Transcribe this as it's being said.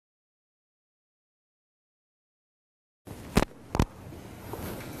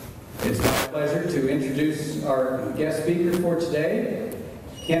pleasure to introduce our guest speaker for today,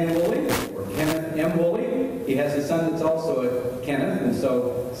 Ken Woolley, or Kenneth M. Woolley. He has a son that's also a Kenneth, and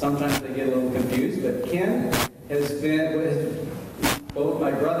so sometimes they get a little confused. But Ken has been both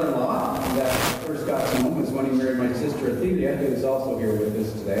my brother-in-law, that I first got to home, was when he married my sister Athelia, who is also here with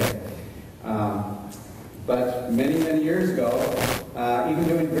us today. But many, many years ago, even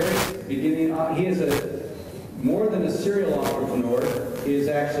doing very beginning, he is more than a serial entrepreneur. He is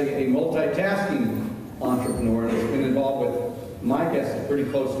actually a multitasking entrepreneur and has been involved with, my guess, pretty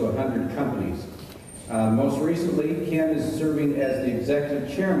close to 100 companies. Most recently, Ken is serving as the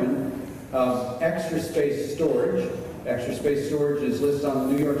executive chairman of Extra Space Storage. Extra Space Storage is listed on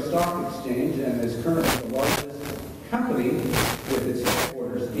the New York Stock Exchange and is currently the largest company with its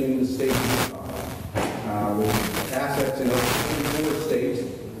headquarters in the state of Utah, with assets in over 24 states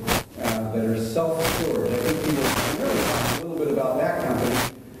that are self-storage. I think we will really talk a little bit about that company.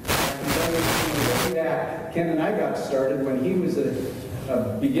 I can tell you the way that Ken and I got started when he was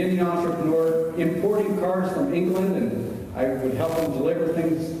a beginning entrepreneur importing cars from England, and I would help him deliver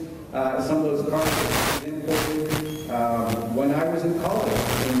things, some of those cars that he imported. When I was in college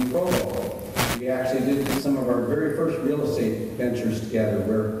in Provo, we actually did some of our very first real estate ventures together,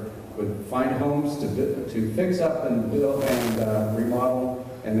 where we would find homes to fix up and build and remodel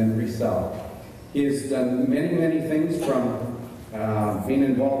and then resell. He has done many, many things, from being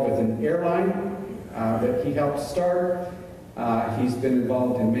involved with an airline that he helped start. He's been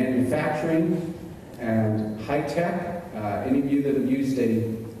involved in manufacturing and high tech. Any of you that have used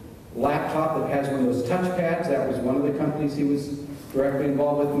a laptop that has one of those touch pads, that was one of the companies he was directly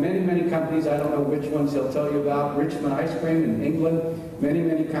involved with. Many, many companies. I don't know which ones he'll tell you about. Richmond Ice Cream in England, many,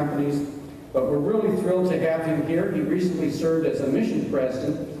 many companies. But we're really thrilled to have him here. He recently served as a mission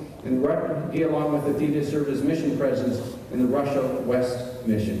president, and he, along with Athelia, served as mission presidents in the Russia West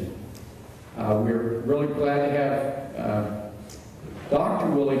Mission. We're really glad to have Dr.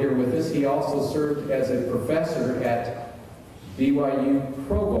 Woolley here with us. He also served as a professor at BYU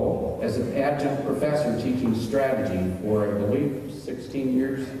Provo as an adjunct professor teaching strategy for, I believe, 16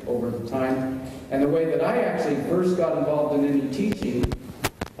 years over the time. And the way that I actually first got involved in any teaching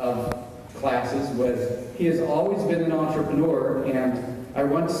of classes was, he has always been an entrepreneur, and I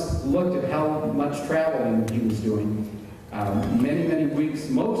once looked at how much traveling he was doing. Many, many weeks,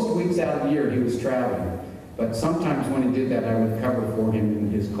 most weeks out of the year he was traveling. But sometimes when he did that, I would cover for him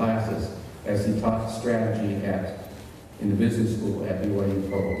in his classes as he taught strategy in the business school at BYU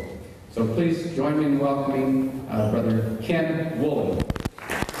Provo. So please join me in welcoming Brother Ken Woolley.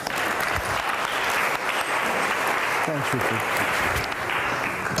 Thanks, Richard.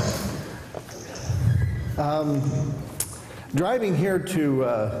 Driving here to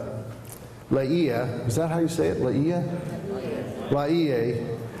Laie, is that how you say it? Laie? Laie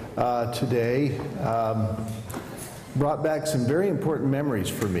today brought back some very important memories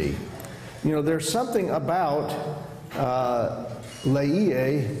for me. You know, there's something about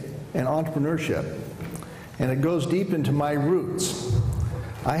Laie and entrepreneurship, and it goes deep into my roots.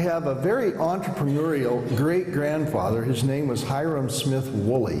 I have a very entrepreneurial great-grandfather. His name was Hiram Smith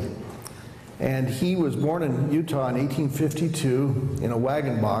Woolley, and he was born in Utah in 1852 in a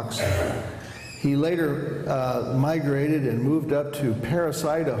wagon box. He later migrated and moved up to Paris,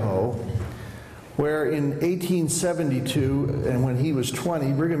 Idaho, where in 1872, and when he was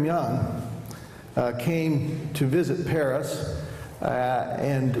 20, Brigham Young came to visit Paris,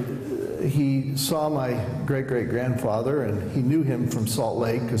 and he saw my great-great-grandfather, and he knew him from Salt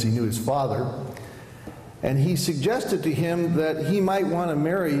Lake because he knew his father. And he suggested to him that he might want to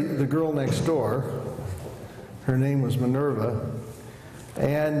marry the girl next door. Her name was Minerva.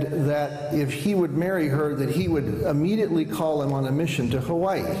 And that if he would marry her, that he would immediately call him on a mission to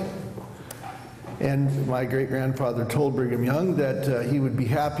Hawaii. And my great-grandfather told Brigham Young that he would be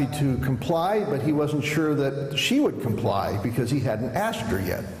happy to comply, but he wasn't sure that she would comply because he hadn't asked her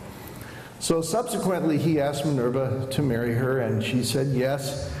yet. So subsequently he asked Minerva to marry her, and she said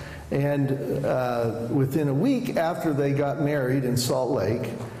yes. And within a week after they got married in Salt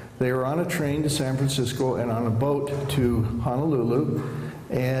Lake, they were on a train to San Francisco and on a boat to Honolulu,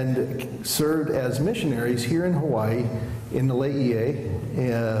 and served as missionaries here in Hawaii in the Laie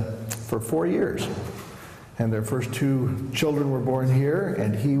for 4 years. And their first 2 children were born here,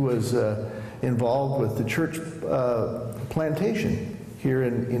 and he was involved with the church plantation here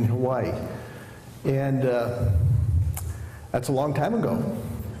in Hawaii. And that's a long time ago.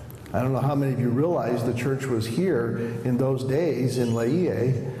 I don't know how many of you realize the church was here in those days in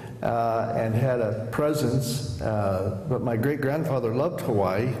Laie and had a presence, but my great-grandfather loved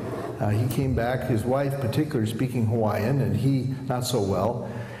Hawaii. He came back, his wife particularly speaking Hawaiian, and he not so well.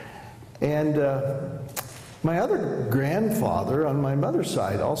 And my other grandfather on my mother's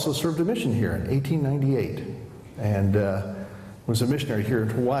side also served a mission here in 1898 and was a missionary here in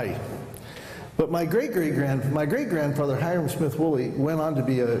Hawaii. But my great-grandfather, Hiram Smith Woolley, went on to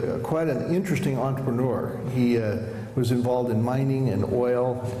be quite an interesting entrepreneur. He was involved in mining and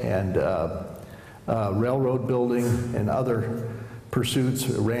oil and railroad building and other pursuits,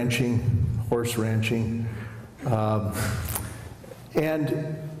 ranching, horse ranching.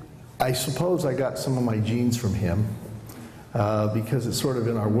 And I suppose I got some of my genes from him because it's sort of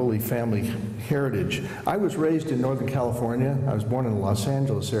in our Woolley family heritage. I was raised in Northern California. I was born in the Los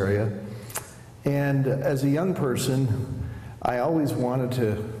Angeles area. And as a young person, I always wanted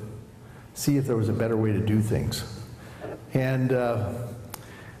to see if there was a better way to do things. And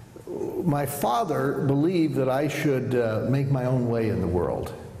my father believed that I should make my own way in the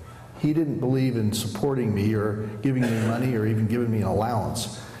world. He didn't believe in supporting me or giving me money or even giving me an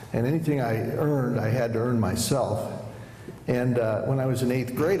allowance. And anything I earned, I had to earn myself. And when I was in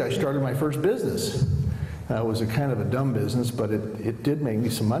 8th grade, I started my first business. It was a kind of a dumb business, but it did make me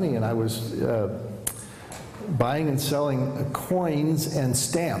some money, and I was buying and selling coins and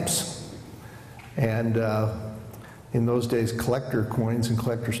stamps. And in those days, collector coins and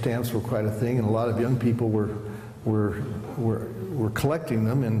collector stamps were quite a thing, and a lot of young people were collecting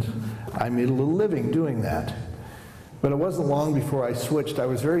them, and I made a little living doing that. But it wasn't long before I switched. I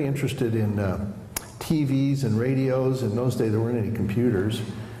was very interested in TVs and radios. In those days, there weren't any computers.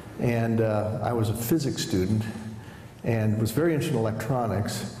 And I was a physics student and was very interested in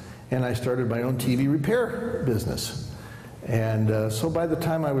electronics. And I started my own TV repair business. And so by the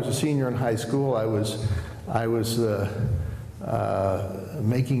time I was a senior in high school, I was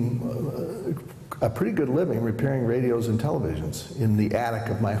making a pretty good living repairing radios and televisions in the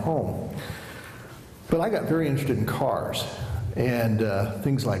attic of my home. But I got very interested in cars and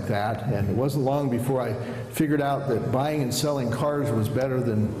things like that, and it wasn't long before I figured out that buying and selling cars was better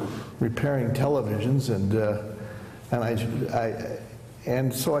than repairing televisions,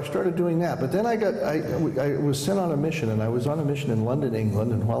 and so I started doing that. But then I was sent on a mission, and I was on a mission in London,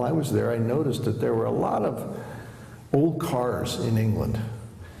 England, and while I was there, I noticed that there were a lot of old cars in England.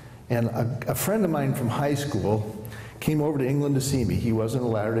 And a friend of mine from high school came over to England to see me. He wasn't a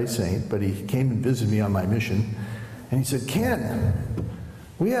Latter-day Saint, but he came and visited me on my mission. And he said, "Ken,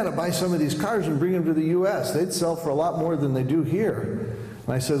 we ought to buy some of these cars and bring them to the U.S. They'd sell for a lot more than they do here."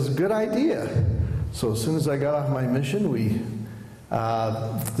 And I says, "Good idea." So as soon as I got off my mission, we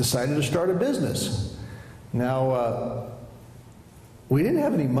decided to start a business. Now, we didn't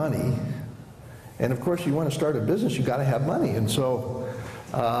have any money. And of course, you want to start a business, you got to have money. And so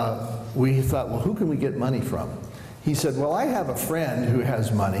we thought, well, who can we get money from? He said, "Well, I have a friend who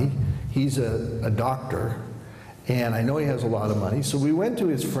has money. He's a doctor. And I know he has a lot of money." So we went to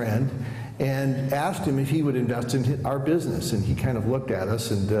his friend and asked him if he would invest in our business. And he kind of looked at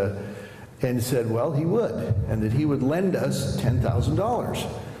us and said, well, he would, and that he would lend us $10,000.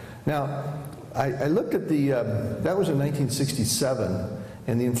 Now, I looked at that was in 1967,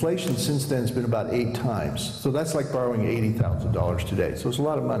 and the inflation since then has been about 8 times. So that's like borrowing $80,000 today. So it's a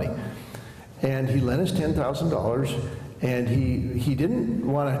lot of money. And he lent us $10,000. And he didn't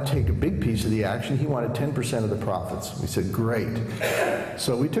want to take a big piece of the action. He wanted 10% of the profits. We said, great.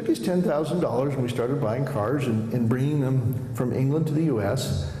 So we took his $10,000 and we started buying cars and bringing them from England to the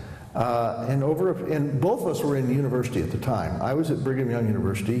U.S. And both of us were in university at the time. I was at Brigham Young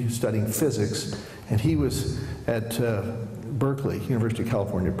University studying physics, and he was at Berkeley, University of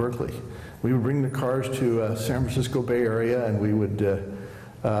California, Berkeley. We would bring the cars to San Francisco Bay Area, and we would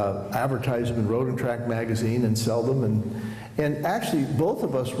advertise them in Road and Track magazine and sell them. And actually, both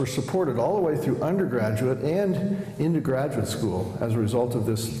of us were supported all the way through undergraduate and into graduate school as a result of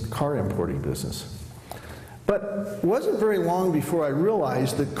this car importing business. But it wasn't very long before I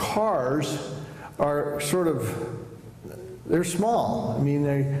realized that cars are they're small. I mean,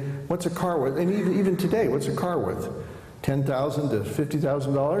 what's a car worth? And even today, what's a car worth? $10,000 to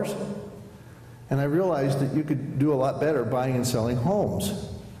 $50,000? And I realized that you could do a lot better buying and selling homes.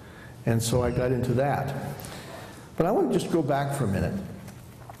 And so I got into that. But I want to just go back for a minute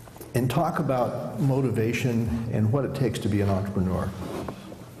and talk about motivation and what it takes to be an entrepreneur.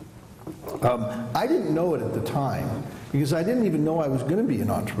 I didn't know it at the time because I didn't even know I was going to be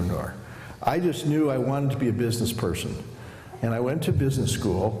an entrepreneur. I just knew I wanted to be a business person. And I went to business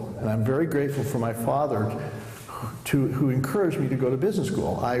school, and I'm very grateful for my father who encouraged me to go to business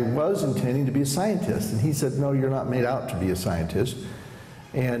school. I was intending to be a scientist, and he said, no, you're not made out to be a scientist.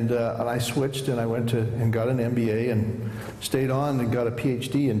 And I switched, and I went and got an MBA and stayed on and got a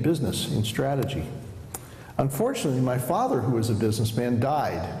PhD in business, in strategy. Unfortunately, my father, who was a businessman,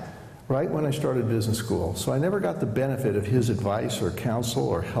 died right when I started business school. So I never got the benefit of his advice or counsel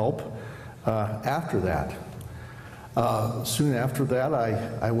or help after that. Soon after that,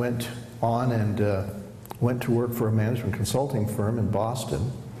 I went on and went to work for a management consulting firm in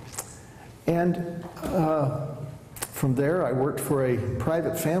Boston. And from there, I worked for a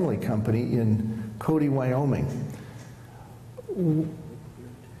private family company in Cody, Wyoming.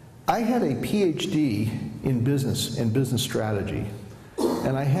 I had a PhD in business and business strategy,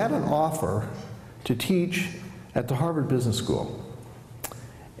 and I had an offer to teach at the Harvard Business School.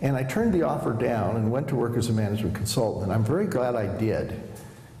 And I turned the offer down and went to work as a management consultant. And I'm very glad I did,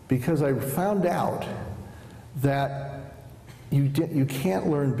 because I found out that you can't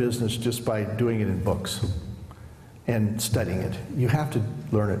learn business just by doing it in books and studying it. You have to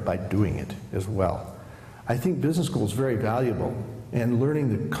learn it by doing it as well. I think business school is very valuable, and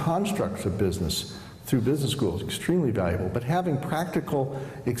learning the constructs of business through business school is extremely valuable, but having practical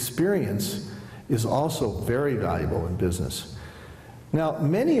experience is also very valuable in business. Now,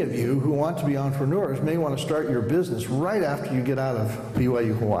 many of you who want to be entrepreneurs may want to start your business right after you get out of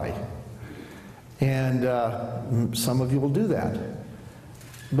BYU Hawaii. And some of you will do that.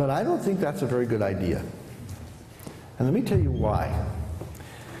 But I don't think that's a very good idea. And let me tell you why.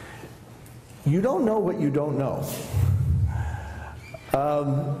 You don't know what you don't know.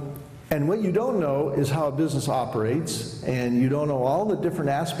 And what you don't know is how a business operates, and you don't know all the different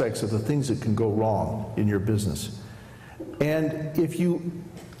aspects of the things that can go wrong in your business. And if you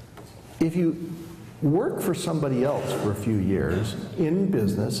work for somebody else for a few years in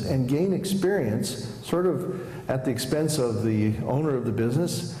business and gain experience sort of at the expense of the owner of the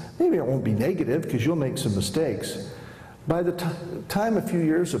business, maybe it won't be negative because you'll make some mistakes. By the time a few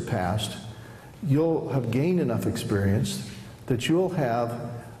years have passed, you'll have gained enough experience that you'll have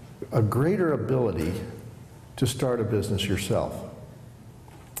a greater ability to start a business yourself.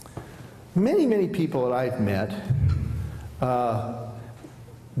 Many, many people that I've met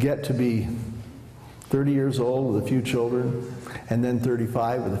get to be 30 years old with a few children, and then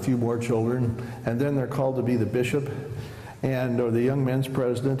 35 with a few more children, and then they're called to be the bishop or the young men's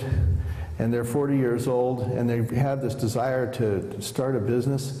president, and they're 40 years old, and they have this desire to start a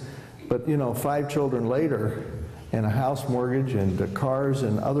business. But 5 children later, and a house mortgage and cars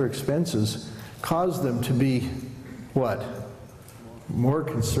and other expenses cause them to be, what? More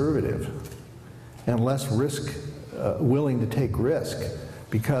conservative and less willing to take risk,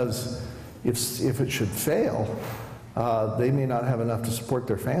 because if it should fail, they may not have enough to support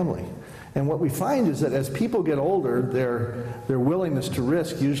their family. And what we find is that as people get older, their willingness to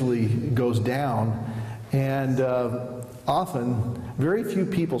risk usually goes down, and often very few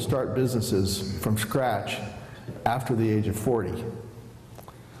people start businesses from scratch after the age of 40.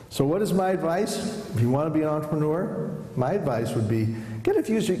 So what is my advice? If you want to be an entrepreneur, my advice would be get a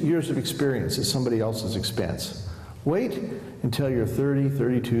few years of experience at somebody else's expense. Wait until you're 30,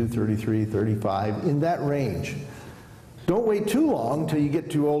 32, 33, 35, in that range. Don't wait too long until you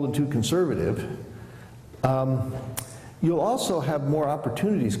get too old and too conservative. You'll also have more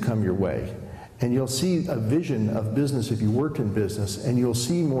opportunities come your way, and you'll see a vision of business if you worked in business, and you'll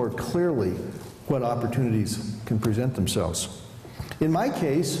see more clearly what opportunities can present themselves. In my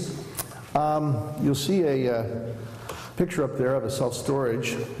case, you'll see a picture up there of a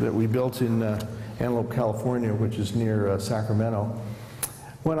self-storage that we built in Antelope, California, which is near Sacramento.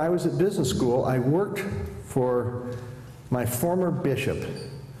 When I was at business school, I worked for my former bishop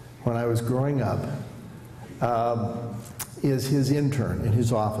when I was growing up, is his intern in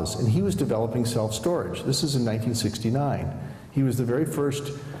his office, and he was developing self-storage. This is in 1969. He was the very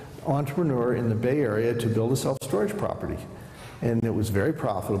first entrepreneur in the Bay Area to build a self-storage property, and it was very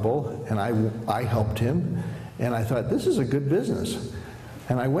profitable, and I helped him, and I thought, this is a good business.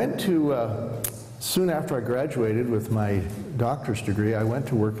 And I went to, soon after I graduated with my doctor's degree, I went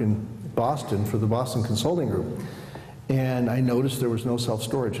to work in Boston for the Boston Consulting Group, and I noticed there was no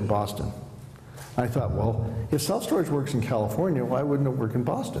self-storage in Boston. I thought, well, if self-storage works in California, why wouldn't it work in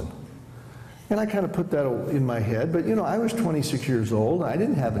Boston? And I kind of put that in my head, but I was 26 years old, I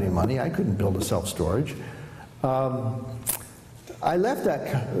didn't have any money, I couldn't build a self-storage. I left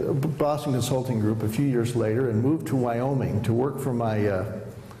that Boston Consulting Group a few years later and moved to Wyoming to work for my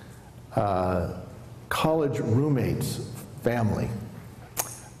college roommate's family.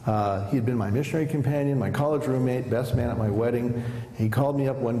 He had been my missionary companion, my college roommate, best man at my wedding. He called me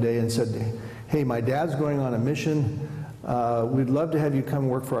up one day and said, hey, my dad's going on a mission. We'd love to have you come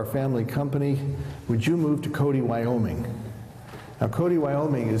work for our family company. Would you move to Cody, Wyoming? Now, Cody,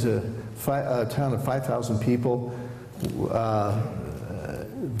 Wyoming is a town of 5,000 people,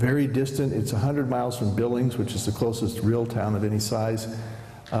 very distant. It's 100 miles from Billings, which is the closest real town of any size.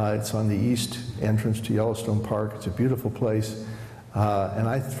 It's on the east entrance to Yellowstone Park. It's a beautiful place.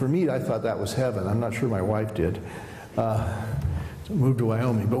 And for me, I thought that was heaven. I'm not sure my wife did. Moved to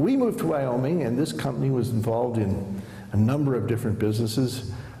Wyoming. But we moved to Wyoming, and this company was involved in a number of different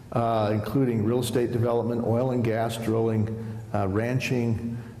businesses, including real estate development, oil and gas drilling,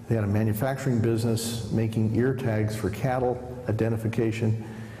 ranching. They had a manufacturing business making ear tags for cattle identification.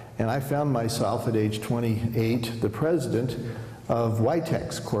 And I found myself at age 28 the president of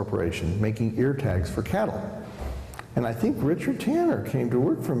Witex Corporation, making ear tags for cattle. And I think Richard Tanner came to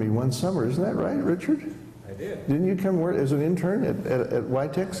work for me one summer. Isn't that right, Richard? I did. Didn't you come work as an intern at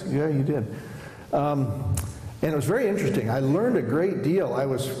Witex? Yeah, you did. And it was very interesting. I learned a great deal. I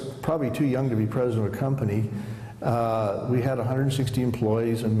was probably too young to be president of a company. We had 160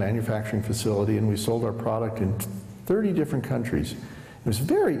 employees in a manufacturing facility, and we sold our product in 30 different countries. It was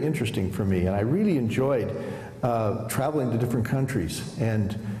very interesting for me, and I really enjoyed traveling to different countries.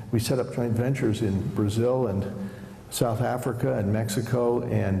 And we set up joint ventures in Brazil and South Africa and Mexico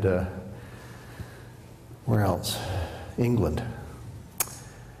and where else? England.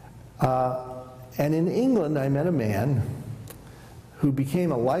 And in England, I met a man who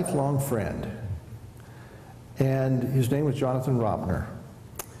became a lifelong friend. And his name was Jonathan Ropner.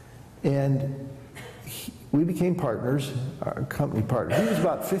 And we became partners, our company partners. He was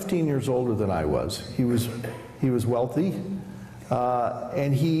about 15 years older than I was. He was wealthy,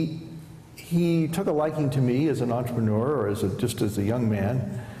 and he took a liking to me as an entrepreneur or just as a young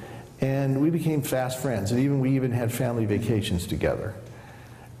man. And we became fast friends, and we even had family vacations together.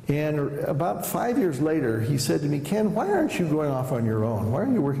 And about 5 years later, he said to me, "Ken, why aren't you going off on your own? Why are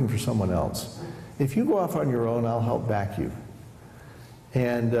you working for someone else? If you go off on your own, I'll help back you."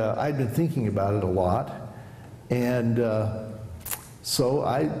 And I'd been thinking about it a lot, and so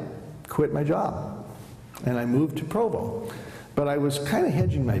I quit my job, and I moved to Provo. But I was kind of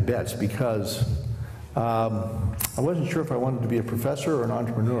hedging my bets because I wasn't sure if I wanted to be a professor or an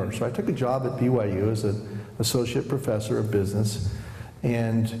entrepreneur. So I took a job at BYU as an associate professor of business,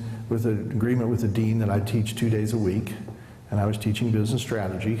 and with an agreement with the dean that I'd teach 2 days a week, and I was teaching business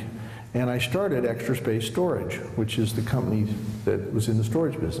strategy. And I started Extra Space Storage, which is the company that was in the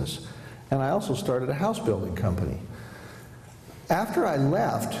storage business. And I also started a house building company. After I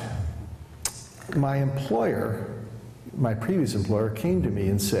left, my employer, my previous employer, came to me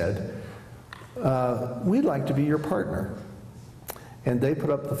and said, "We'd like to be your partner." And they put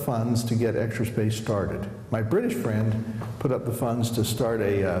up the funds to get Extra Space started. My British friend put up the funds to start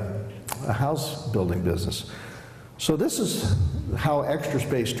a house building business. So this is how Extra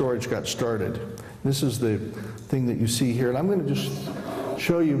Space Storage got started. This is the thing that you see here. And I'm going to just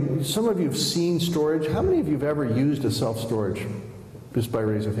show you, some of you have seen storage. How many of you have ever used a self-storage? Just by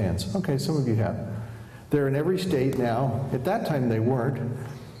raise of hands. Okay, some of you have. They're in every state now. At that time they weren't.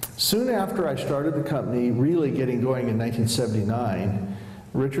 Soon after I started the company, really getting going in 1979,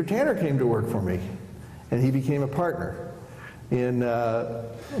 Richard Tanner came to work for me, and he became a partner in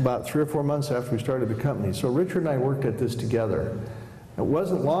about 3 or 4 months after we started the company. So Richard and I worked at this together. It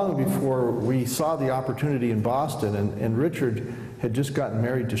wasn't long before we saw the opportunity in Boston, and Richard had just gotten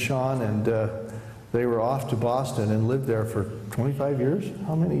married to Sean, and they were off to Boston and lived there for 25 years?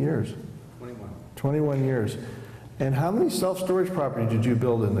 How many years? 21. 21 years. And how many self-storage properties did you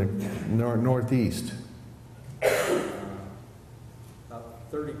build in the Northeast? About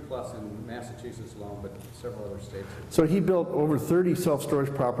 30 plus in Massachusetts alone, but several other states. So he built over 30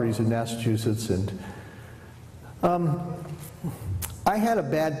 self-storage properties in Massachusetts, and I have a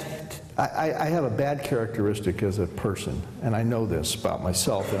bad characteristic as a person, and I know this about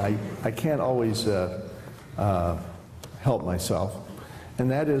myself, and I can't always help myself. And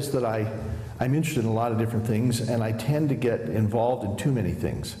that is that I'm interested in a lot of different things, and I tend to get involved in too many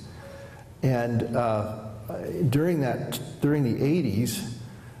things. And during the 80s,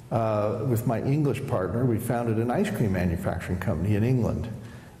 with my English partner, we founded an ice cream manufacturing company in England.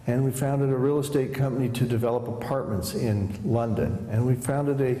 And we founded a real estate company to develop apartments in London. And we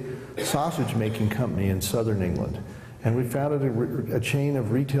founded a sausage making company in southern England. And we founded a chain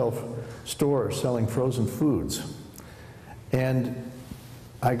of retail stores selling frozen foods. And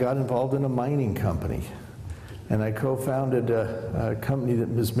I got involved in a mining company. And I co-founded a company that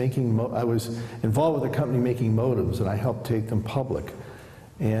was making, I was involved with a company making modems, and I helped take them public.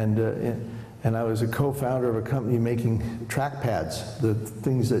 And I was a co-founder of a company making track pads, the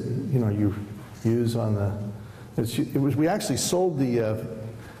things that you use on the. We actually sold the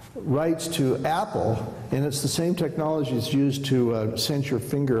rights to Apple, and it's the same technology that's used to sense your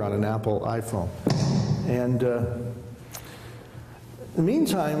finger on an Apple iPhone. And in the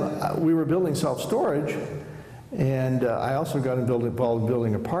meantime, we were building self-storage, And I also got involved in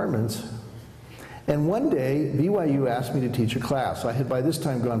building apartments. And one day, BYU asked me to teach a class. I had by this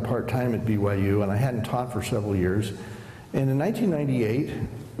time gone part-time at BYU, and I hadn't taught for several years. And in 1998,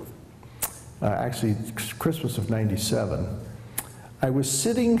 actually Christmas of '97, I was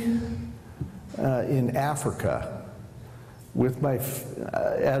sitting in Africa with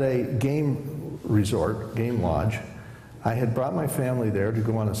at a game resort, game lodge. I had brought my family there to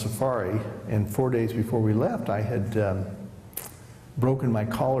go on a safari, and 4 days before we left, I had broken my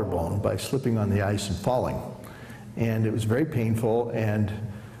collarbone by slipping on the ice and falling. And it was very painful, and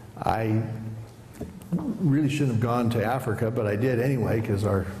I really shouldn't have gone to Africa, but I did anyway, because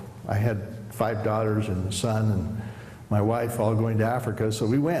I had 5 daughters and a son and my wife all going to Africa, so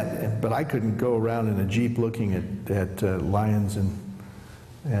we went. But I couldn't go around in a Jeep looking at lions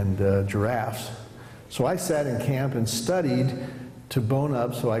and giraffes. So I sat in camp and studied to bone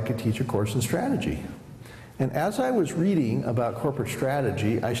up so I could teach a course in strategy. And as I was reading about corporate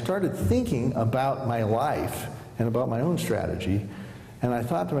strategy, I started thinking about my life and about my own strategy. And I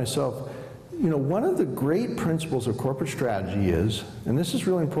thought to myself, you know, one of the great principles of corporate strategy is, and this is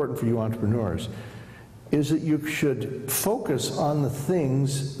really important for you entrepreneurs, is that you should focus on the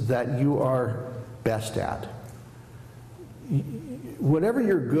things that you are best at. Whatever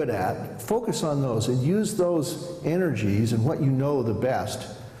you're good at, focus on those and use those energies and what you know the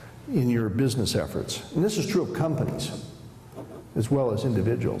best in your business efforts. And this is true of companies as well as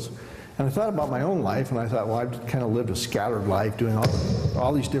individuals. And I thought about my own life, and I thought, well, I've kind of lived a scattered life doing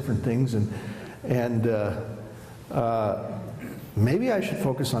all these different things, and maybe I should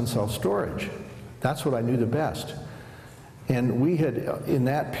focus on self-storage. That's what I knew the best. And we had, in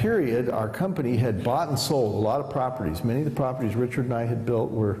that period, our company had bought and sold a lot of properties. Many of the properties Richard and I had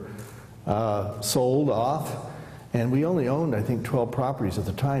built were sold off. And we only owned, I think, 12 properties at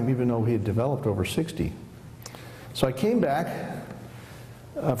the time, even though we had developed over 60. So I came back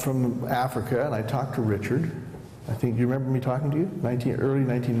from Africa, and I talked to Richard. I think, do you remember me talking to you? Early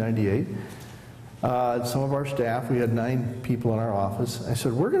 1998. Some of our staff, we had 9 people in our office. I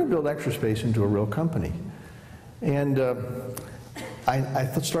said, we're going to build Extra Space into a real company. And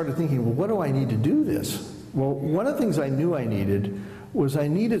I started thinking, well, what do I need to do this? Well, one of the things I knew I needed was I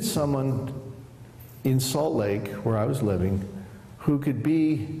needed someone in Salt Lake, where I was living, who could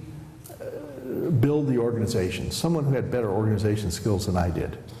build the organization, someone who had better organization skills than I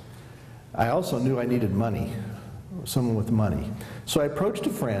did. I also knew I needed money, someone with money. So I approached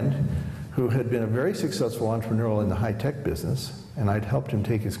a friend who had been a very successful entrepreneur in the high-tech business, and I'd helped him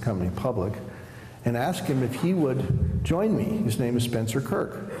take his company public, and asked him if he would join me. His name is Spencer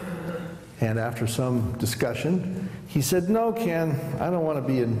Kirk. And after some discussion, he said, no, Ken, I don't want to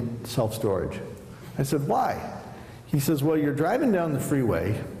be in self-storage. I said, why? He says, well, you're driving down the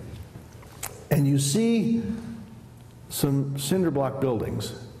freeway and you see some cinder block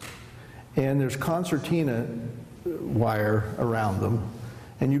buildings and there's concertina wire around them,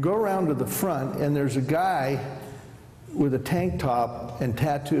 and you go around to the front and there's a guy with a tank top and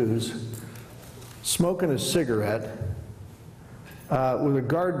tattoos smoking a cigarette with a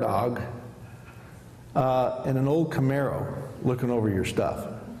guard dog and an old Camaro looking over your stuff.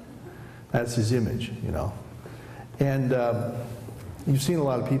 That's his image, you know. And you've seen a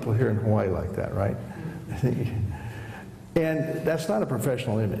lot of people here in Hawaii like that, right? And that's not a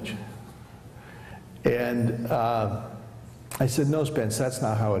professional image. And I said, no, Spence, that's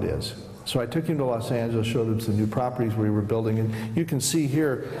not how it is. So I took him to Los Angeles, showed him some new properties we were building. And you can see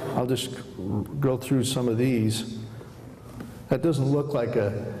here, I'll just go through some of these. That doesn't look like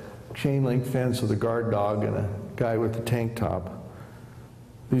a chain link fence with a guard dog and a guy with a tank top.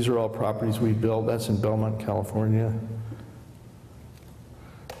 These are all properties we built. That's in Belmont, California.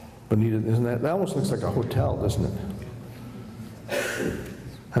 Bonita, isn't that? That almost looks like a hotel, doesn't it?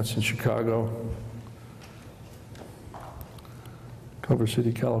 That's in Chicago. Culver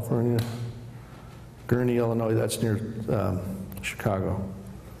City, California. Gurnee, Illinois, that's near Chicago.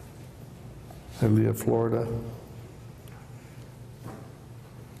 Hialeah, Florida.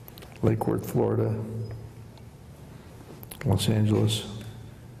 Lake Worth, Florida. Los Angeles.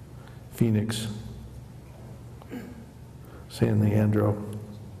 Phoenix. San Leandro.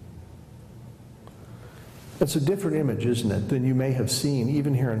 That's a different image, isn't it, than you may have seen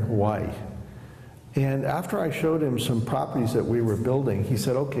even here in Hawaii. And after I showed him some properties that we were building, he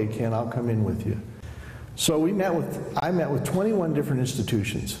said, okay, Ken, I'll come in with you. So I met with 21 different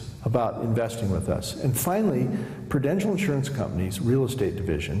institutions about investing with us. And finally, Prudential Insurance Company's real estate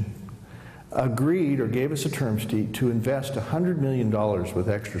division agreed or gave us a term sheet to invest $100 million with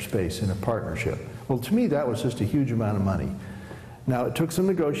Extra Space in a partnership. Well, to me, that was just a huge amount of money. Now, it took some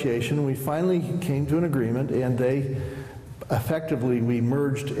negotiation. We finally came to an agreement, and we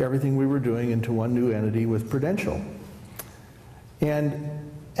merged everything we were doing into one new entity with Prudential.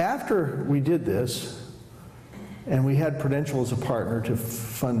 And after we did this, and we had Prudential as a partner to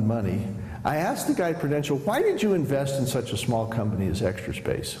fund money, I asked the guy at Prudential, why did you invest in such a small company as Extra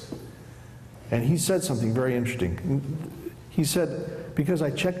Space? And he said something very interesting. He said, because I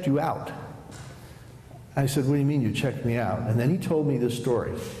checked you out. I said, what do you mean you checked me out? And then he told me this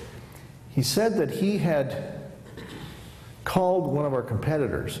story. He said that he had called one of our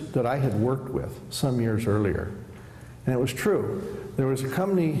competitors that I had worked with some years earlier. And it was true. There was a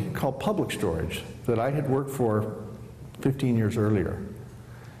company called Public Storage that I had worked for 15 years earlier.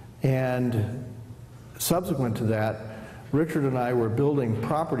 And subsequent to that, Richard and I were building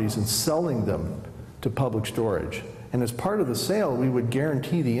properties and selling them to Public Storage. And as part of the sale, we would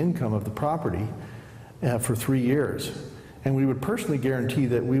guarantee the income of the property for 3 years. And we would personally guarantee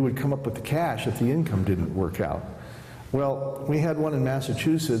that we would come up with the cash if the income didn't work out. Well, we had one in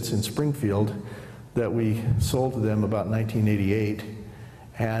Massachusetts, in Springfield, that we sold to them about 1988.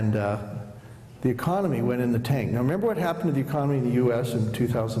 And the economy went in the tank. Now, remember what happened to the economy in the U.S. in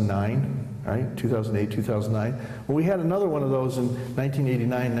 2009, right? 2008, 2009? Well, we had another one of those in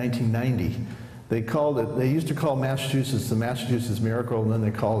 1989, 1990. They called it, they used to call Massachusetts the Massachusetts Miracle, and then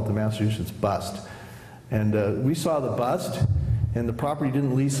they called it the Massachusetts Bust. And we saw the bust, and the property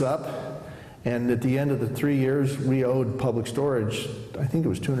didn't lease up, and at the end of the 3 years, we owed Public Storage, I think it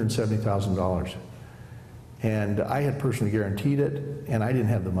was $270,000. And I had personally guaranteed it, and I didn't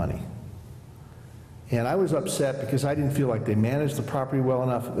have the money. And I was upset because I didn't feel like they managed the property well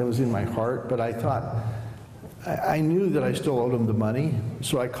enough. That was in my heart, but I thought, I knew that I still owed them the money,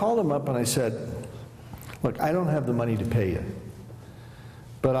 so I called them up and I said, look, I don't have the money to pay you,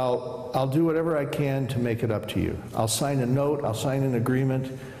 but I'll do whatever I can to make it up to you. I'll sign a note, I'll sign an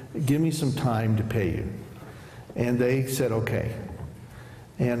agreement, give me some time to pay you. And they said, okay.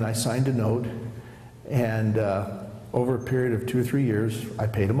 And I signed a note, and over a period of 2 or 3 years, I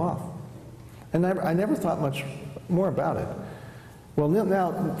paid them off. And I never thought much more about it. Well,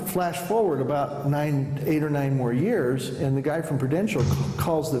 now flash forward about 8 or 9 more years, and the guy from Prudential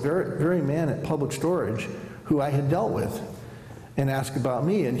calls the very man at Public Storage who I had dealt with and asked about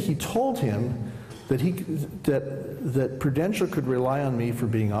me, and he told him that that Prudential could rely on me for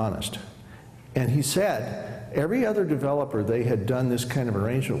being honest. And he said every other developer they had done this kind of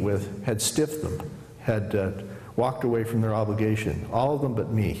arrangement with had stiffed them, had walked away from their obligation, all of them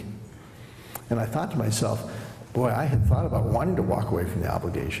but me. And I thought to myself, boy, I had thought about wanting to walk away from the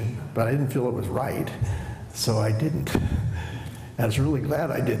obligation, but I didn't feel it was right, so I didn't. And I was really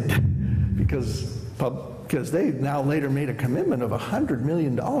glad I didn't, because they now later made a commitment of $100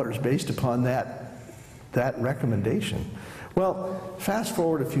 million based upon that recommendation. Well, fast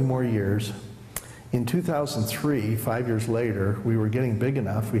forward a few more years. In 2003, 5 years later, we were getting big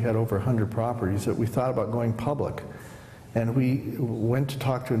enough, we had over 100 properties, that we thought about going public. And we went to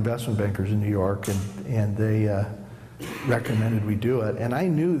talk to investment bankers in New York, and they recommended we do it. And I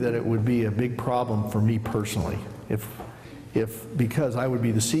knew that it would be a big problem for me personally, because I would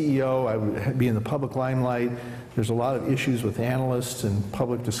be the CEO, I would be in the public limelight. There's a lot of issues with analysts and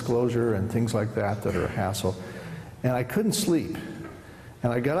public disclosure and things like that that are a hassle. And I couldn't sleep.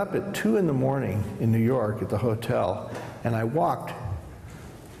 And I got up at 2 in the morning in New York at the hotel, and I walked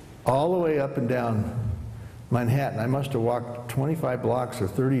all the way up and down Manhattan. I must have walked 25 blocks or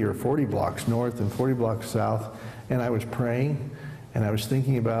 30 or 40 blocks north and 40 blocks south, and I was praying, and I was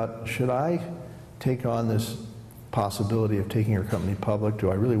thinking about, should I take on this possibility of taking our company public? Do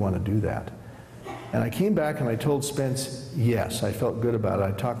I really want to do that? And I came back and I told Spence, yes, I felt good about it.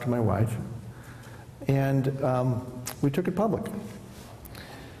 I talked to my wife, and we took it public.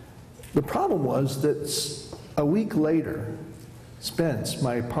 The problem was that a week later, Spence,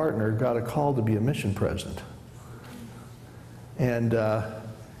 my partner, got a call to be a mission president. And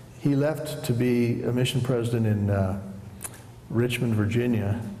he left to be a mission president in Richmond,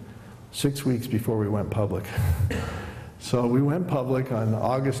 Virginia, 6 weeks before we went public. So we went public on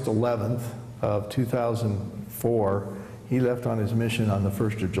August 11th of 2004. He left on his mission on the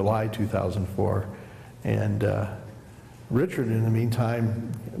 1st of July 2004. And Richard, in the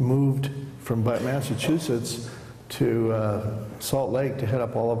meantime, moved from Massachusetts to Salt Lake to head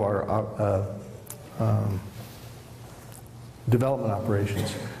up all of our development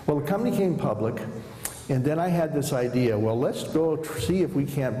operations. Well, the company came public, and then I had this idea, well, let's go see if we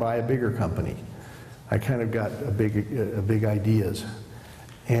can't buy a bigger company. I kind of got a big ideas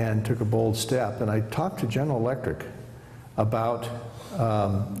and took a bold step, and I talked to General Electric about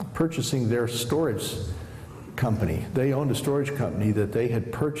purchasing their storage company. They owned a storage company that they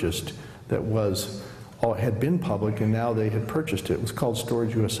had purchased that had been public, and now they had purchased it. It was called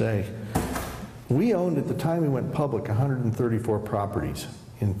Storage USA. We owned, at the time we went public, 134 properties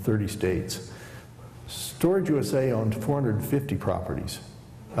in 30 states. Storage USA owned 450 properties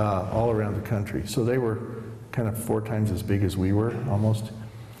all around the country. So they were kind of 4 times as big as we were, almost.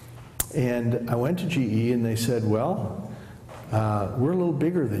 And I went to GE and they said, well, we're a little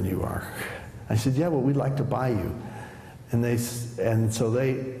bigger than you are. I said, yeah, well, we'd like to buy you. And so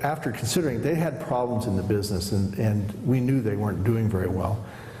they, after considering, they had problems in the business, and we knew they weren't doing very well.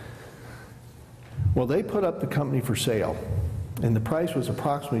 Well, they put up the company for sale, and the price was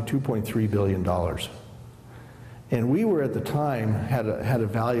approximately $2.3 billion. And we were, at the time, had a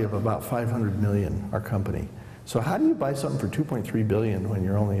value of about $500 million, our company. So how do you buy something for $2.3 billion when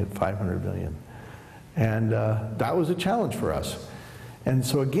you're only at $500 million? And that was a challenge for us. And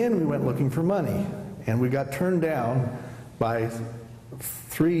so again, we went looking for money, and we got turned down by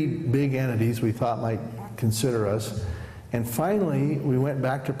 3 big entities we thought might consider us. And finally, we went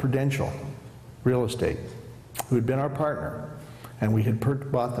back to Prudential Real Estate, who had been our partner, and we had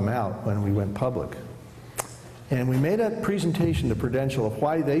bought them out when we went public. And we made a presentation to Prudential of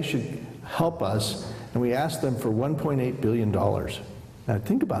why they should help us, and we asked them for $1.8 billion. Now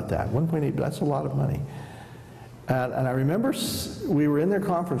think about that, 1.8, that's a lot of money. And I remember we were in their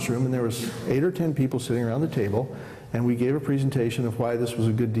conference room, and there was 8 or 10 people sitting around the table, and we gave a presentation of why this was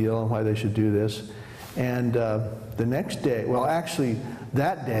a good deal and why they should do this. And the next day, well actually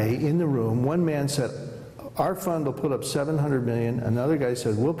that day in the room, one man said, our fund will put up $700 million, another guy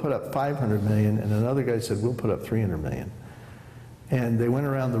said, we'll put up $500 million, and another guy said, we'll put up $300 million. And they went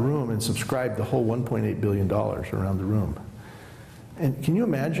around the room and subscribed the whole $1.8 billion around the room. And can you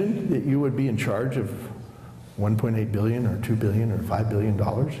imagine that you would be in charge of $1.8 billion or $2 billion or $5 billion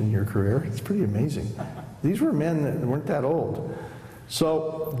in your career? It's pretty amazing. These were men that weren't that old.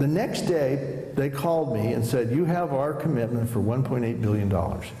 So the next day, they called me and said, you have our commitment for $1.8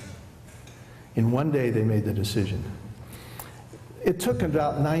 billion. In one day, they made the decision. It took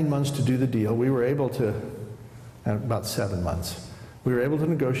about 9 months to do the deal. We were able to, about 7 months, we were able to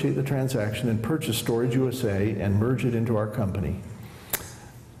negotiate the transaction and purchase Storage USA and merge it into our company.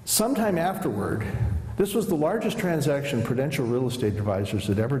 Sometime afterward, this was the largest transaction Prudential Real Estate Advisors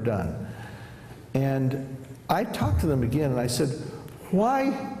had ever done. And I talked to them again and I said,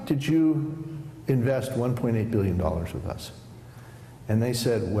 why did you invest $1.8 billion with us? And they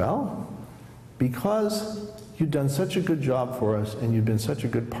said, well, because you've done such a good job for us and you've been such a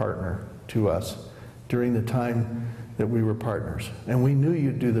good partner to us during the time that we were partners. And we knew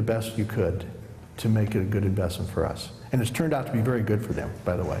you'd do the best you could to make it a good investment for us. And it's turned out to be very good for them,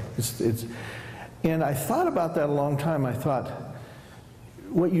 by the way. And I thought about that a long time. I thought,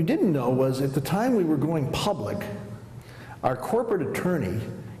 what you didn't know was at the time we were going public, our corporate attorney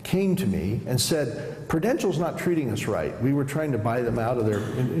came to me and said, Prudential's not treating us right. We were trying to buy them out of their,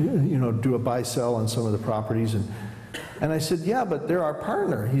 do a buy-sell on some of the properties. And I said, yeah, but they're our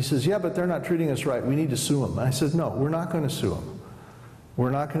partner. He says, yeah, but they're not treating us right. We need to sue them. And I said, no, we're not going to sue them. We're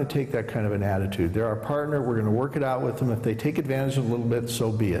not going to take that kind of an attitude. They're our partner. We're going to work it out with them. If they take advantage of it a little bit,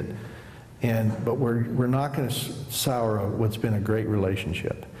 so be it. But we're not going to sour what's been a great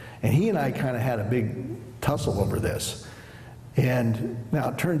relationship. And he and I kind of had a big tussle over this. And now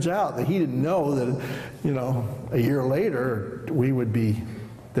it turns out that he didn't know that, a year later they would be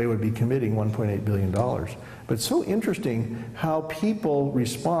committing $1.8 billion. But it's so interesting how people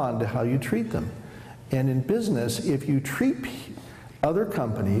respond to how you treat them. And in business, if you treat other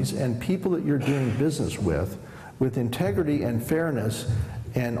companies and people that you're doing business with integrity and fairness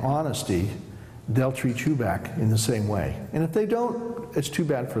and honesty, they'll treat you back in the same way. And if they don't, it's too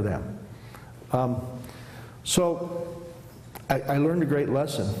bad for them. So I learned a great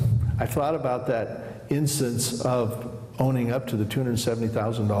lesson. I thought about that instance of owning up to the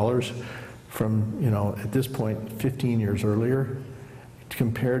 $270,000 from, at this point, 15 years earlier,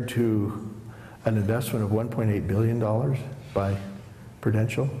 compared to an investment of $1.8 billion by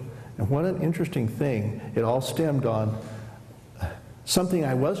Prudential. And what an interesting thing. It all stemmed on something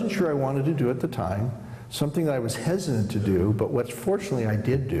I wasn't sure I wanted to do at the time, something that I was hesitant to do, but what fortunately I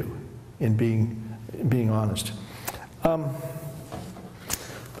did do in being honest.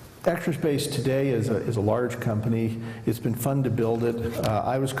 Actrespace today is a large company. It's been fun to build it.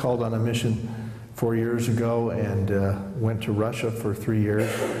 I was called on a mission 4 years ago and went to Russia for 3 years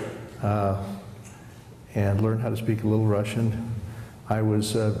and learned how to speak a little Russian. I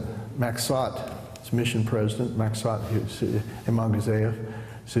was Maksat's mission president, Maksat Imangazeyev,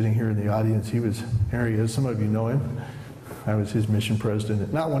 sitting here in the audience. Here he is, some of you know him. I was his mission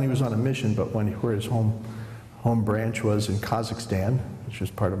president, not when he was on a mission, but where his home home branch was in Kazakhstan, which was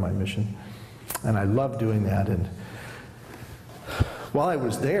part of my mission. And I loved doing that. And while I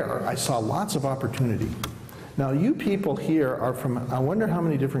was there, I saw lots of opportunity. Now, you people here are from, I wonder how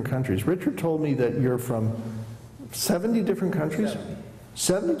many different countries. Richard told me that you're from 70 different countries?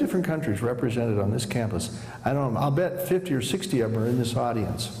 70 different countries represented on this campus. I don't know, I'll bet 50 or 60 of them are in this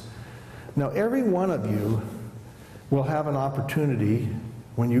audience. Now, every one of you will have an opportunity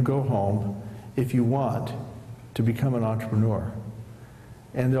when you go home, if you want, to become an entrepreneur.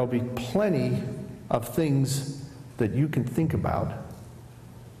 And there'll be plenty of things that you can think about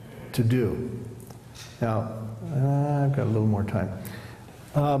to do. Now, I've got a little more time.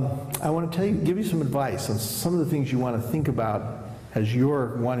 I want to give you some advice on some of the things you want to think about as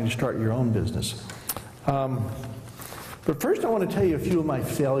you're wanting to start your own business. But first I want to tell you a few of my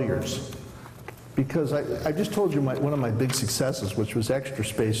failures, because I just told you one of my big successes, which was extra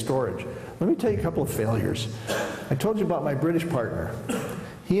space storage. Let me tell you a couple of failures. I told you about my British partner.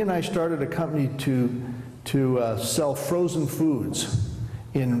 He and I started a company to sell frozen foods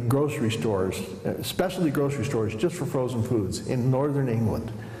in grocery stores, specialty grocery stores just for frozen foods in northern England,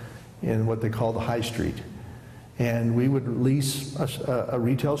 in what they call the high street. And we would lease a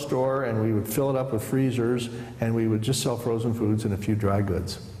retail store, and we would fill it up with freezers, and we would just sell frozen foods and a few dry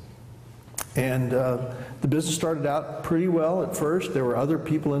goods. And the business started out pretty well at first. There were other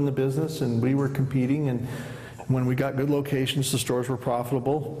people in the business, and we were competing, and when we got good locations, the stores were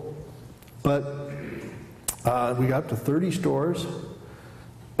profitable. But we got up to 30 stores.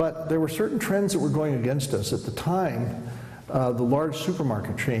 But there were certain trends that were going against us. At the time, the large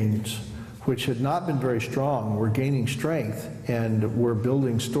supermarket chains, which had not been very strong, were gaining strength and were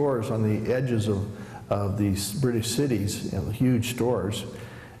building stores on the edges of these British cities, huge stores.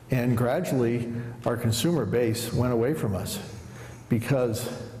 And gradually, our consumer base went away from us because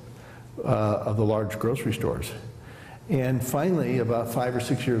of the large grocery stores. And finally, about 5 or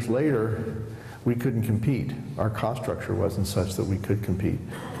 6 years later, we couldn't compete. Our cost structure wasn't such that we could compete.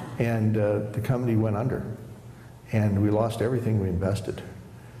 And the company went under. And we lost everything we invested.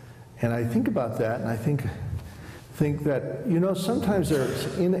 And I think about that, and I think that, you know, sometimes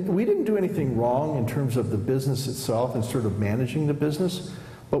we didn't do anything wrong in terms of the business itself and sort of managing the business.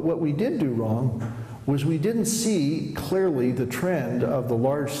 But what we did do wrong was we didn't see clearly the trend of the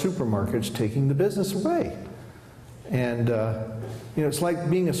large supermarkets taking the business away. And you know, it's like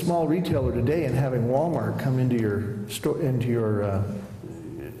being a small retailer today and having Walmart come into your store, into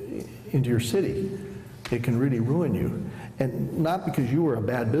your city. It can really ruin you, and not because you were a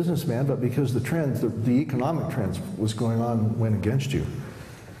bad businessman, but because the trends, the economic trends, was going on went against you.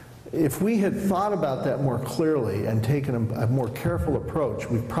 If we had thought about that more clearly and taken a more careful approach,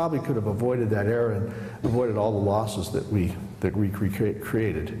 we probably could have avoided that error and avoided all the losses that we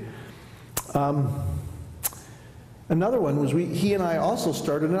created. Another one was he and I also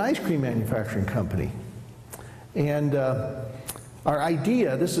started an ice cream manufacturing company. And our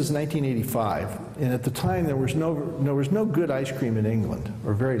idea, this is 1985, and at the time there was no good ice cream in England,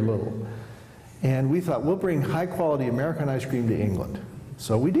 or very little. And we thought, we'll bring high quality American ice cream to England.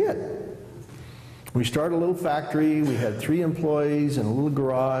 So we did. We started a little factory, we had 3 employees and a little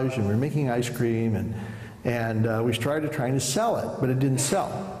garage, and we were making ice cream, and we started trying to sell it, but it didn't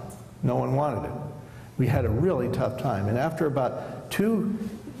sell. No one wanted it. We had a really tough time, and after about two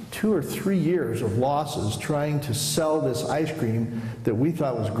or 3 years of losses trying to sell this ice cream that we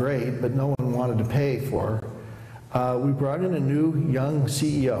thought was great, but no one wanted to pay for, we brought in a new young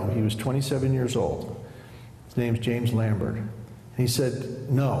CEO. He was 27 years old. His name's James Lambert. And he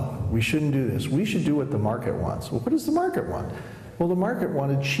said, no, we shouldn't do this. We should do what the market wants. Well, what does the market want? Well, the market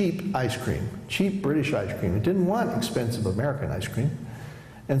wanted cheap ice cream, cheap British ice cream. It didn't want expensive American ice cream.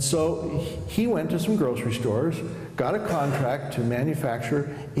 And so he went to some grocery stores, got a contract to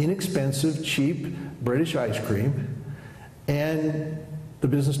manufacture inexpensive, cheap British ice cream, and the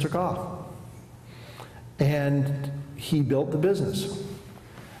business took off. And he built the business.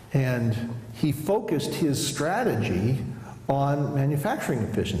 And he focused his strategy on manufacturing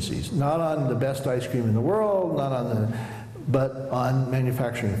efficiencies, not on the best ice cream in the world, but on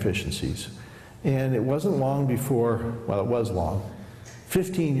manufacturing efficiencies. And it wasn't long before, well, it was long,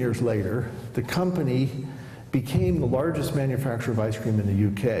 15 years later, the company became the largest manufacturer of ice cream in the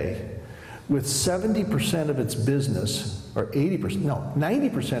UK, with 70% of its business, or 80%, no,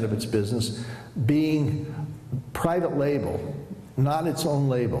 90% of its business being private label, not its own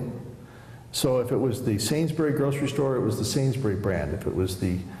label. So if it was the Sainsbury grocery store, it was the Sainsbury brand. If it was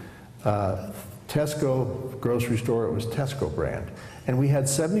the Tesco grocery store, it was Tesco brand. And we had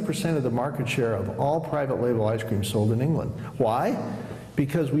 70% of the market share of all private label ice cream sold in England. Why?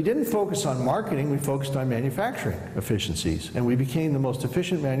 because we didn't focus on marketing, we focused on manufacturing efficiencies, and we became the most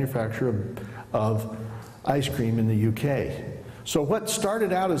efficient manufacturer of ice cream in the UK. So what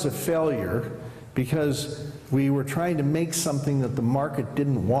started out as a failure because we were trying to make something that the market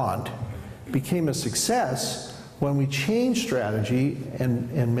didn't want became a success when we changed strategy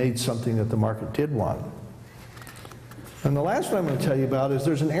and made something that the market did want. And the last one I'm going to tell you about is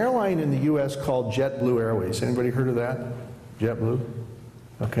there's an airline in the US called JetBlue Airways. Anybody heard of that? JetBlue?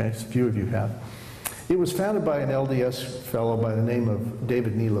 Okay, a few of you have. It was founded by an LDS fellow by the name of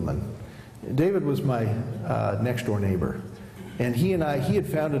David Neeleman. David was my next door neighbor. And he had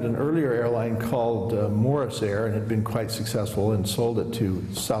founded an earlier airline called Morris Air and had been quite successful and sold it to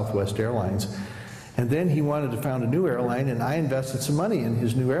Southwest Airlines. And then he wanted to found a new airline, and I invested some money in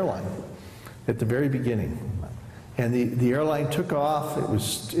his new airline at the very beginning. And the airline took off.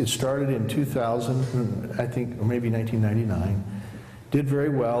 It started in 2000, I think, or maybe 1999. Did very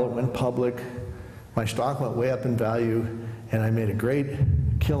well. It went public. My stock went way up in value, and I made a great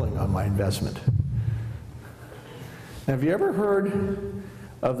killing on my investment. Now, have you ever heard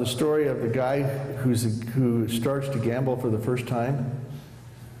of the story of the guy who starts to gamble for the first time?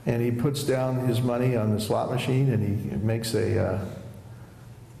 And he puts down his money on the slot machine, and he makes a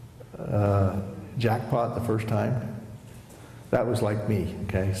jackpot the first time? That was like me,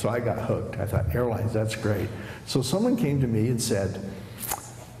 okay? So I got hooked. I thought, airlines, that's great. So someone came to me and said,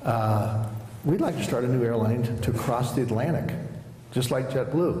 we'd like to start a new airline to cross the Atlantic, just like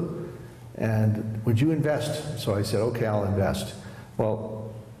JetBlue. And would you invest? So I said, okay, I'll invest.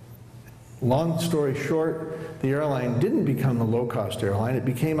 Well, long story short, the airline didn't become a low-cost airline. It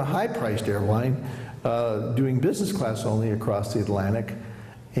became a high-priced airline, doing business class only across the Atlantic.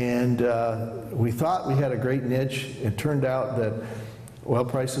 And we thought we had a great niche. It turned out that oil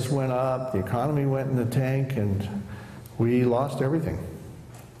prices went up, the economy went in the tank, and we lost everything.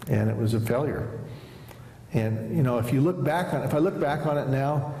 And it was a failure. And you know, if I look back on it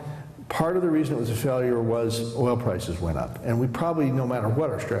now, part of the reason it was a failure was oil prices went up. And we probably, no matter what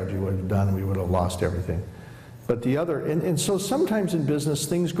our strategy would have done, we would have lost everything. But the other, and so sometimes in business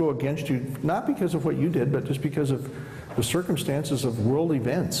things go against you, not because of what you did, but just because of the circumstances of world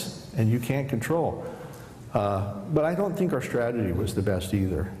events, and you can't control. But I don't think our strategy was the best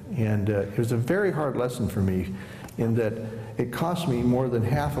either. And it was a very hard lesson for me in that it cost me more than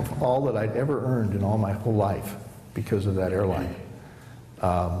half of all that I'd ever earned in all my whole life because of that airline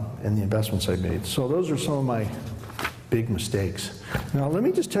and the investments I made. So those are some of my big mistakes. Now let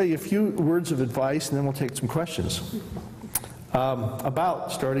me just tell you a few words of advice, and then we'll take some questions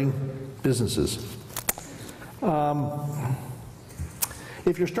about starting businesses.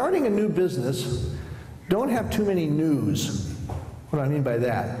 If you're starting a new business, don't have too many news. What do I mean by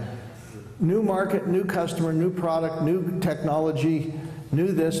that? New market, new customer, new product, new technology,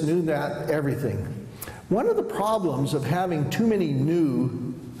 new this, new that, everything. One of the problems of having too many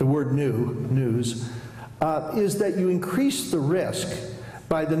the word news, is that you increase the risk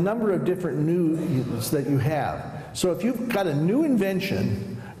by the number of different news that you have. So if you've got a new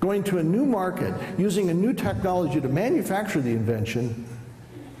invention, going to a new market, using a new technology to manufacture the invention,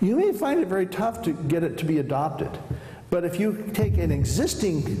 you may find it very tough to get it to be adopted. But if you take an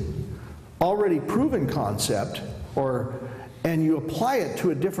existing, already proven concept, and you apply it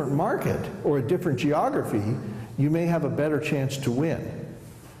to a different market or a different geography, you may have a better chance to win.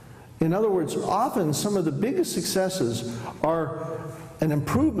 In other words, often some of the biggest successes are an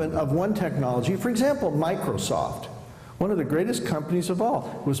improvement of one technology. For example, Microsoft, one of the greatest companies of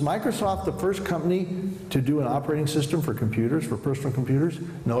all. Was Microsoft the first company to do an operating system for computers, for personal computers?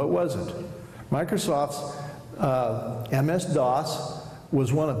 No, it wasn't. Microsoft's MS-DOS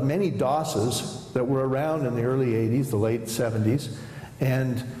was one of many DOSes that were around in the early 80s, the late 70s,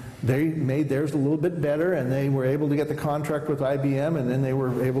 and they made theirs a little bit better, and they were able to get the contract with IBM, and then they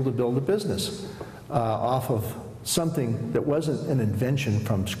were able to build a business off of something that wasn't an invention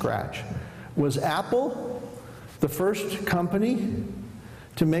from scratch. Was Apple the first company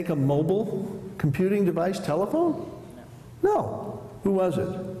to make a mobile computing device telephone? No. Who was it?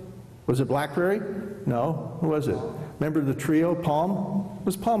 Was it BlackBerry? No. Who was it? Remember the Trio, Palm? It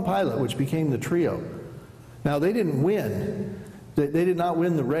was Palm Pilot, which became the Trio. Now, they didn't win. They did not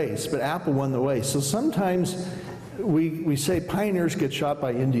win the race, but Apple won the race. So sometimes we say pioneers get shot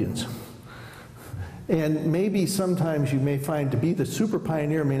by Indians. And maybe sometimes you may find to be the super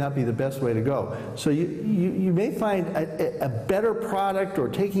pioneer may not be the best way to go. So you may find a better product, or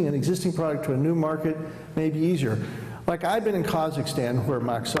taking an existing product to a new market may be easier. Like I've been in Kazakhstan, where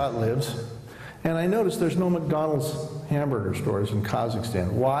Maksat lives, and I noticed there's no McDonald's hamburger stores in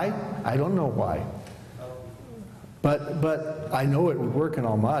Kazakhstan. Why? I don't know why. But I know it would work in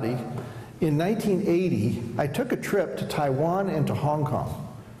Almaty. In 1980, I took a trip to Taiwan and to Hong Kong.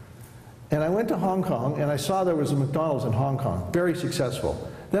 And I went to Hong Kong, and I saw there was a McDonald's in Hong Kong, very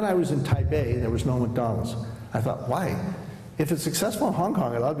successful. Then I was in Taipei, and there was no McDonald's. I thought, why? If it's successful in Hong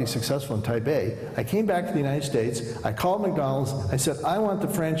Kong, it ought to be successful in Taipei. I came back to the United States, I called McDonald's, I said, I want the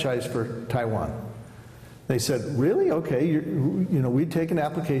franchise for Taiwan. They said, really? Okay, we'd take an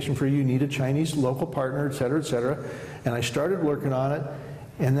application for you, you need a Chinese local partner, et cetera, et cetera. And I started working on it,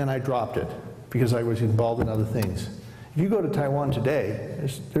 and then I dropped it, because I was involved in other things. If you go to Taiwan today,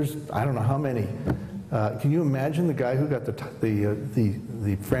 there's I don't know how many. Can you imagine the guy who got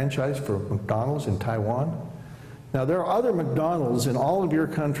the franchise for McDonald's in Taiwan? Now, there are other McDonald's in all of your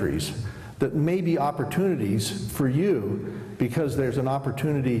countries that may be opportunities for you, because there's an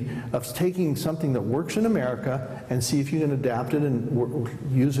opportunity of taking something that works in America and see if you can adapt it and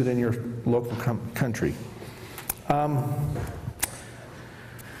use it in your local country.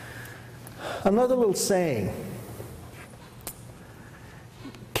 Another little saying: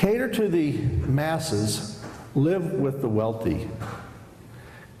 cater to the masses, live with the wealthy.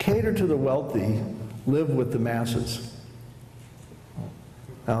 Cater to the wealthy, live with the masses.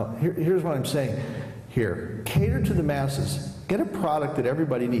 Now, here's what I'm saying here. Cater to the masses. Get a product that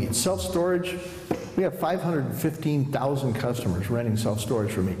everybody needs. Self-storage, we have 515,000 customers renting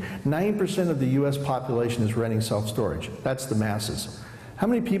self-storage from me. 9% of the US population is renting self-storage. That's the masses. How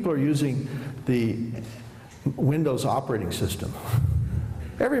many people are using the Windows operating system?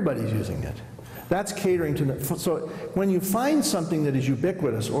 Everybody's using it. That's catering to the, so when you find something that is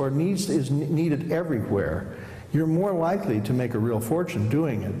ubiquitous or is needed everywhere, you're more likely to make a real fortune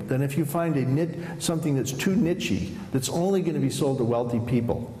doing it than if you find something that's too niche-y, that's only going to be sold to wealthy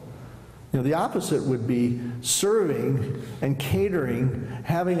people. You know, the opposite would be serving and catering,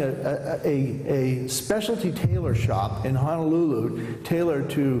 having a specialty tailor shop in Honolulu tailored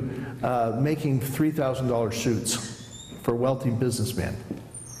to making $3,000 suits for wealthy businessmen.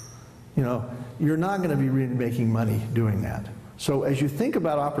 You know, you're not going to be really making money doing that. So as you think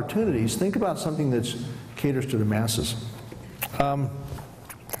about opportunities, think about something that caters to the masses. How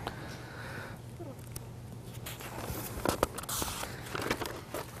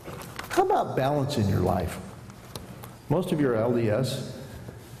about balance in your life? Most of you are LDS.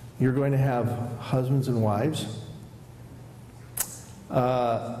 You're going to have husbands and wives.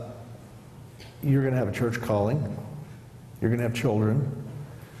 You're going to have a church calling. You're going to have children.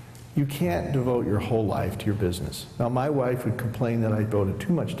 You can't devote your whole life to your business. Now, my wife would complain that I devoted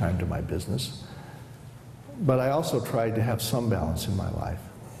too much time to my business, but I also tried to have some balance in my life.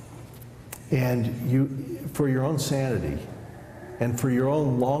 And for your own sanity and for your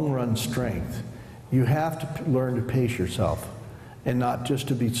own long-run strength, you have to learn to pace yourself and not just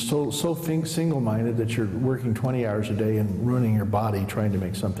to be so single-minded that you're working 20 hours a day and ruining your body trying to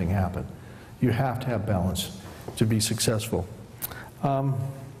make something happen. You have to have balance to be successful.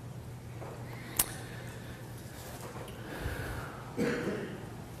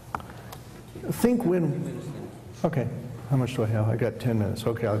 Think win. Okay, how much do I have? I got 10 minutes.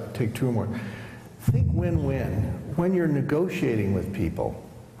 Okay, I'll take 2 more. Think win-win. When you're negotiating with people,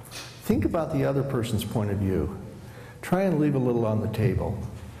 think about the other person's point of view. Try and leave a little on the table.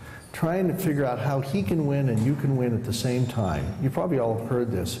 Trying to figure out how he can win and you can win at the same time. You probably all have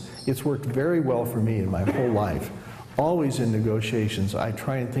heard this. It's worked very well for me in my whole life. Always in negotiations, I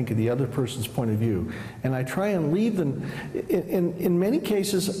try and think of the other person's point of view. And I try and leave them. In many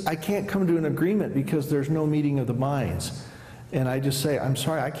cases, I can't come to an agreement because there's no meeting of the minds. And I just say, I'm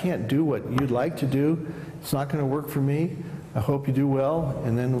sorry, I can't do what you'd like to do. It's not going to work for me. I hope you do well.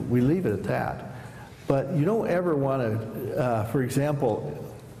 And then we leave it at that. But you don't ever want to, for example,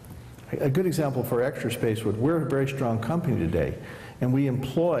 a good example for Extra Space would, we're a very strong company today. And we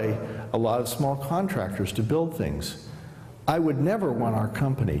employ a lot of small contractors to build things. I would never want our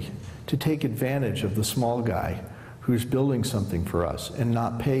company to take advantage of the small guy who's building something for us and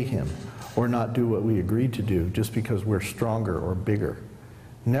not pay him or not do what we agreed to do just because we're stronger or bigger.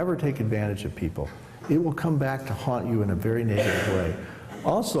 Never take advantage of people. It will come back to haunt you in a very negative way.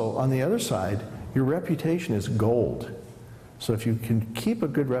 Also, on the other side, your reputation is gold. So if you can keep a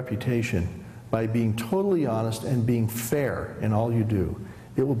good reputation by being totally honest and being fair in all you do,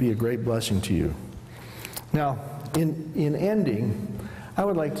 it will be a great blessing to you. Now, in ending, I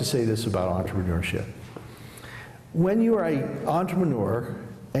would like to say this about entrepreneurship. When you are an entrepreneur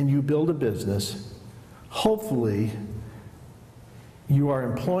and you build a business, hopefully you are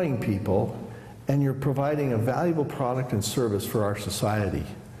employing people and you're providing a valuable product and service for our society.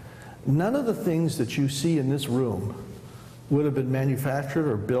 None of the things that you see in this room would have been manufactured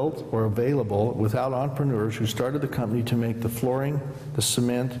or built or available without entrepreneurs who started the company to make the flooring, the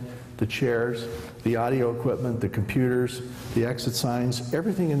cement, the chairs, the audio equipment, the computers, the exit signs,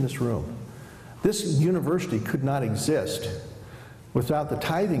 everything in this room. This university could not exist without the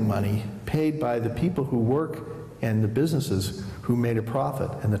tithing money paid by the people who work and the businesses who made a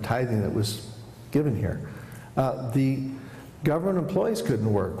profit and the tithing that was given here. The government employees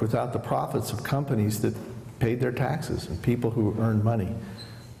couldn't work without the profits of companies that paid their taxes and people who earned money.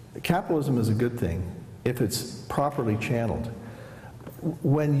 Capitalism is a good thing if it's properly channeled.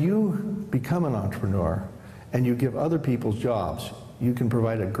 When you become an entrepreneur and you give other people jobs, you can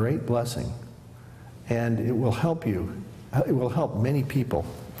provide a great blessing, and it will help you. It will help many people.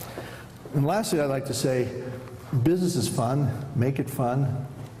 And lastly, I'd like to say, business is fun. Make it fun.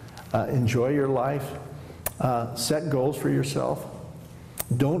 Enjoy your life. Set goals for yourself.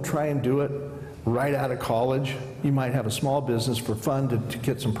 Don't try and do it right out of college. You might have a small business for fun to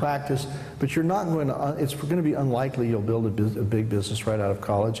get some practice, but you're not going to, it's going to be unlikely you'll build a big business right out of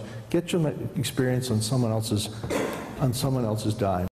college. Get some experience on someone else's dime.